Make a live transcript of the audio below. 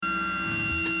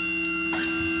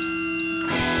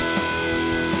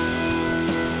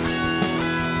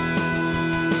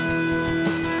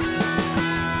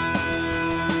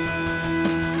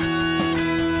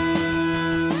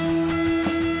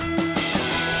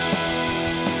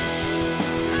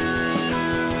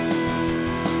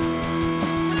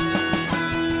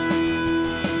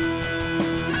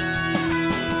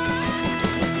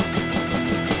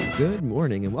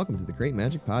and welcome to the Great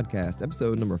Magic Podcast,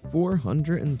 episode number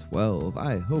 412.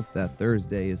 I hope that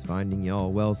Thursday is finding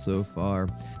y'all well so far.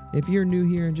 If you're new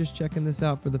here and just checking this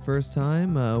out for the first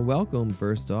time, welcome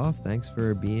first off. Thanks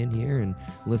for being here and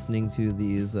listening to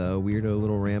these weirdo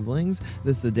little ramblings.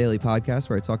 This is a daily podcast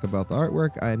where I talk about the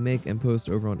artwork I make and post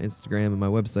over on Instagram and my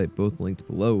website, both linked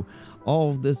below. All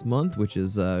of this month, which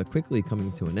is quickly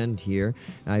coming to an end here,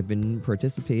 I've been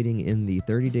participating in the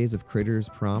 30 Days of Critters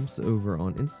prompts over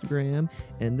on Instagram,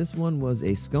 and this one was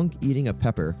a skunk eating a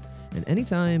pepper. And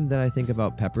anytime that I think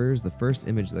about peppers, the first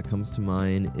image that comes to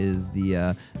mind is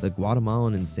the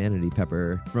Guatemalan insanity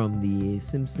pepper from the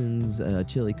Simpsons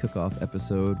chili cook-off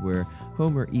episode where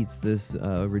Homer eats this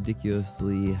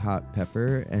ridiculously hot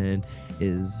pepper and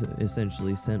is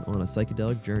essentially sent on a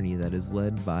psychedelic journey that is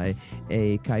led by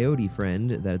a coyote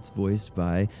friend that's voiced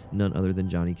by none other than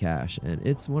Johnny Cash. And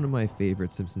it's one of my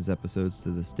favorite Simpsons episodes to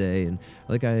this day. And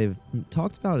like I've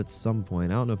talked about at some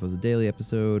point, I don't know if it was a daily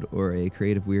episode or a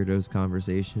Creative Weirdos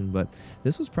conversation, but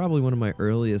this was probably one of my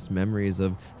earliest memories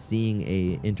of seeing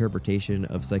a interpretation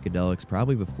of psychedelics,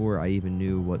 probably before I even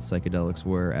knew what psychedelics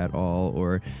were at all,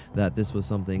 or that this was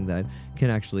something that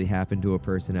can actually happen to a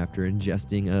person after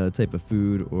ingesting a type of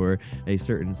food or a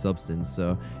certain substance.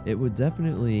 So it was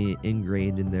definitely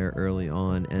ingrained in there early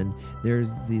on, and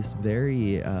there's this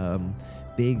very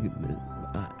big,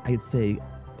 I'd say,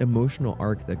 emotional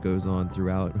arc that goes on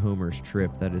throughout Homer's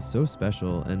trip that is so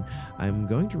special, and I'm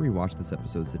going to rewatch this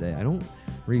episode today. I don't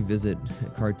revisit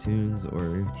cartoons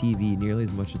or TV nearly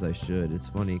as much as I should. It's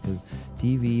funny because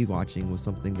TV watching was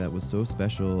something that was so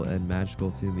special and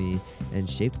magical to me and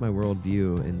shaped my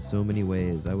worldview in so many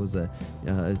ways. I was a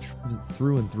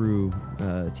through and through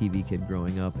TV kid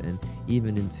growing up, and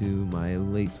even into my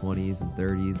late 20s and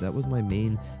 30s, that was my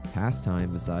main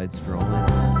pastime besides drawing.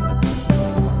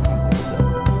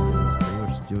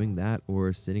 Doing that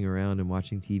or sitting around and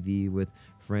watching TV with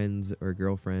friends or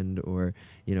girlfriend or,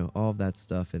 you know, all of that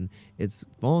stuff. And it's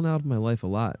fallen out of my life a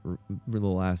lot for the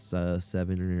last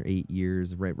 7 or 8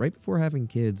 years, right before having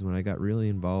kids, when I got really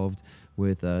involved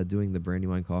with doing the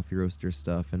Brandywine coffee roaster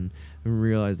stuff and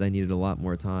realized I needed a lot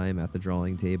more time at the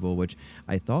drawing table, which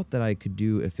I thought that I could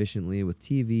do efficiently with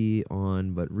TV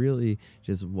on, but really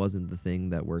just wasn't the thing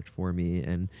that worked for me.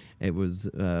 And it was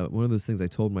one of those things I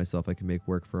told myself I could make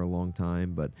work for a long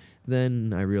time, but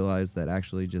then I realized that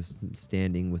actually just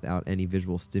standing without any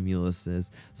visual stimulus is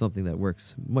something that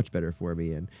works much better for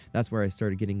me. And that's where I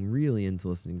started getting really into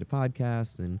listening to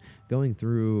podcasts and going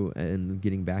through and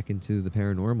getting back into the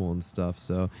paranormal and stuff.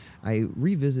 So I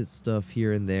revisit stuff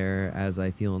here and there as I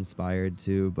feel inspired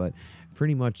to, but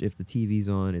pretty much if the TV's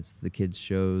on, it's the kids'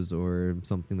 shows or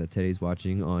something that Teddy's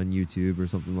watching on YouTube or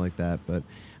something like that. But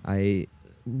I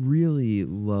really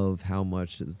love how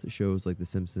much shows like The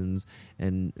Simpsons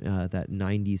and that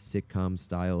 90s sitcom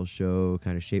style show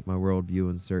kind of shaped my worldview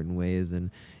in certain ways, and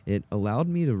it allowed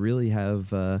me to really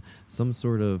have some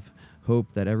sort of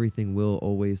hope that everything will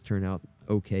always turn out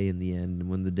okay in the end. And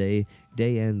when the day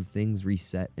ends, things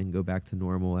reset and go back to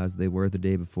normal as they were the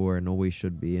day before and always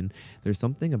should be. And there's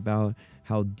something about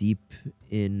how deep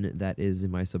in that is in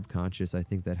my subconscious, I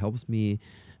think, that helps me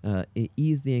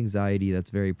ease the anxiety that's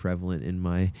very prevalent in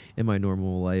my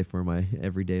normal life or my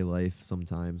everyday life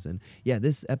sometimes. And yeah,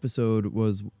 this episode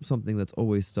was something that's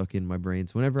always stuck in my brain.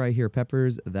 So whenever I hear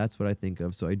peppers, that's what I think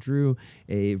of. So I drew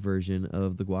a version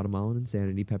of the Guatemalan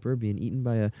insanity pepper being eaten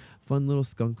by a fun little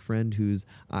skunk friend whose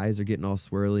eyes are getting all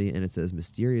swirly, and it says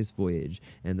Mysterious Voyage,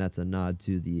 and that's a nod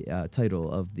to the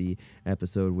title of the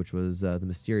episode, which was The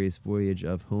Mysterious Voyage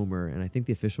of Homer. And I think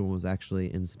the official one was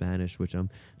actually in Spanish, which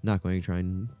I'm not going to try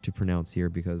to pronounce here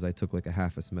because I took like a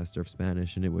half a semester of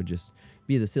Spanish and it would just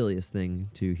be the silliest thing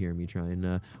to hear me try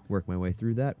and work my way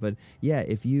through that. But yeah,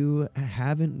 if you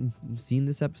haven't seen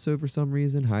this episode for some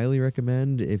reason, highly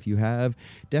recommend. If you have,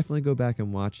 definitely go back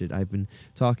and watch it. I've been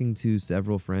talking to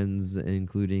several friends,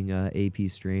 including AP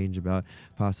Strange, about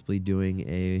possibly doing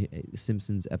a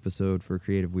Simpsons episode for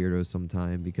Creative Weirdos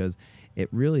sometime, because it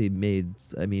really made,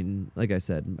 I mean, like I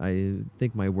said, I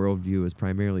think my worldview is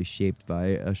primarily shaped by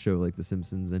a show like The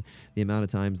Simpsons, and the amount of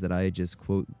times that I just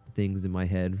quote things in my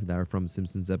head that are from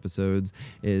Simpsons episodes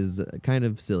is kind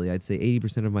of silly. I'd say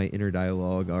 80% of my inner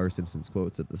dialogue are Simpsons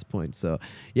quotes at this point. So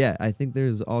yeah, I think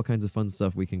there's all kinds of fun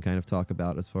stuff we can kind of talk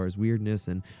about as far as weirdness.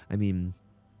 And I mean,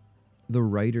 the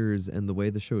writers and the way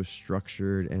the show is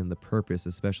structured and the purpose,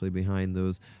 especially behind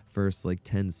those first like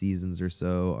 10 seasons or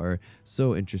so, are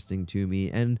so interesting to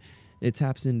me. And it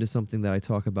taps into something that I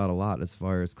talk about a lot as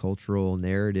far as cultural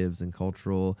narratives and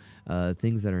cultural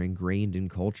things that are ingrained in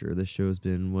culture. This show's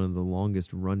been one of the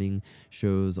longest running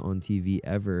shows on TV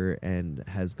ever and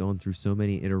has gone through so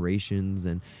many iterations.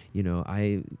 And,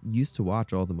 I used to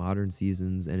watch all the modern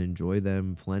seasons and enjoy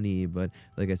them plenty, but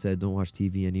like I said, don't watch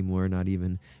TV anymore, not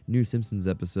even new Simpsons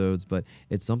episodes. But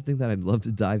it's something that I'd love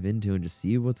to dive into and just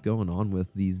see what's going on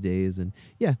with these days. And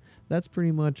yeah, that's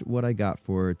pretty much what I got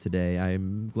for today.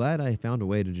 I'm glad I found a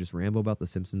way to just ramble about The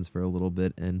Simpsons for a little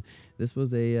bit, and this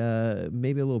was a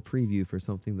maybe a little preview for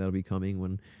something that'll be coming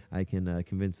when I can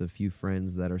convince a few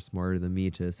friends that are smarter than me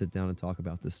to sit down and talk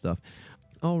about this stuff.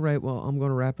 All right, well, I'm going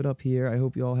to wrap it up here. I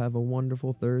hope you all have a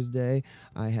wonderful Thursday.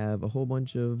 I have a whole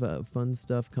bunch of fun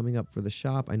stuff coming up for the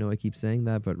shop. I know I keep saying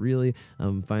that, but really,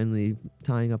 I'm finally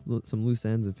tying up some loose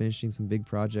ends and finishing some big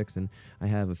projects, and I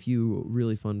have a few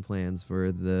really fun plans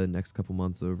for the next couple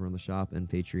months over on the shop and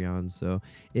Patreon. So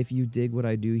if you dig what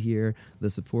I do here, the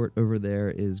support over there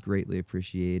is greatly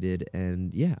appreciated.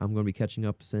 And yeah, I'm going to be catching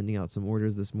up, sending out some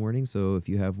orders this morning. So if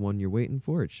you have one you're waiting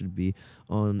for, it should be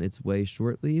on its way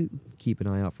shortly. Keep an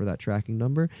eye out for that tracking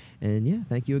number. And yeah,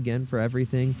 thank you again for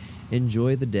everything.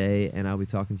 Enjoy the day, and I'll be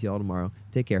talking to you all tomorrow.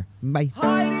 Take care. Bye.